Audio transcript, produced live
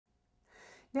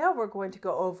Now we're going to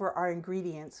go over our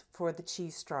ingredients for the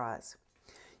cheese straws.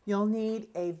 You'll need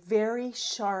a very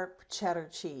sharp cheddar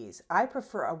cheese. I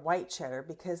prefer a white cheddar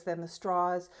because then the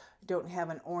straws don't have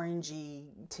an orangey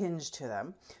tinge to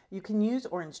them. You can use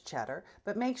orange cheddar,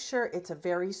 but make sure it's a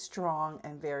very strong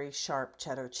and very sharp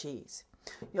cheddar cheese.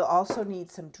 You'll also need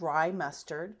some dry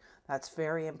mustard. That's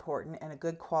very important, and a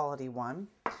good quality one.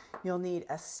 You'll need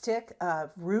a stick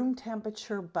of room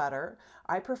temperature butter.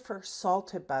 I prefer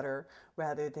salted butter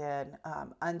rather than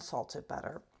unsalted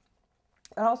butter.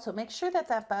 And also make sure that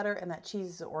that butter and that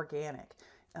cheese is organic.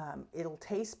 It'll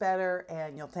taste better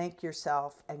and you'll thank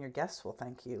yourself and your guests will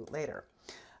thank you later.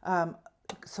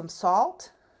 Some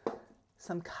salt,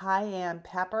 some cayenne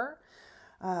pepper,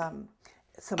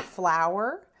 some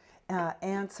flour,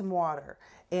 and some water.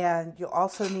 And you'll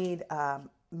also need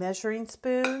measuring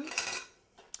spoons,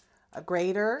 a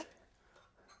grater,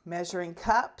 measuring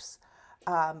cups,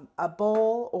 a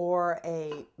bowl or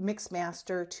a mix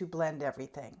master to blend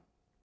everything.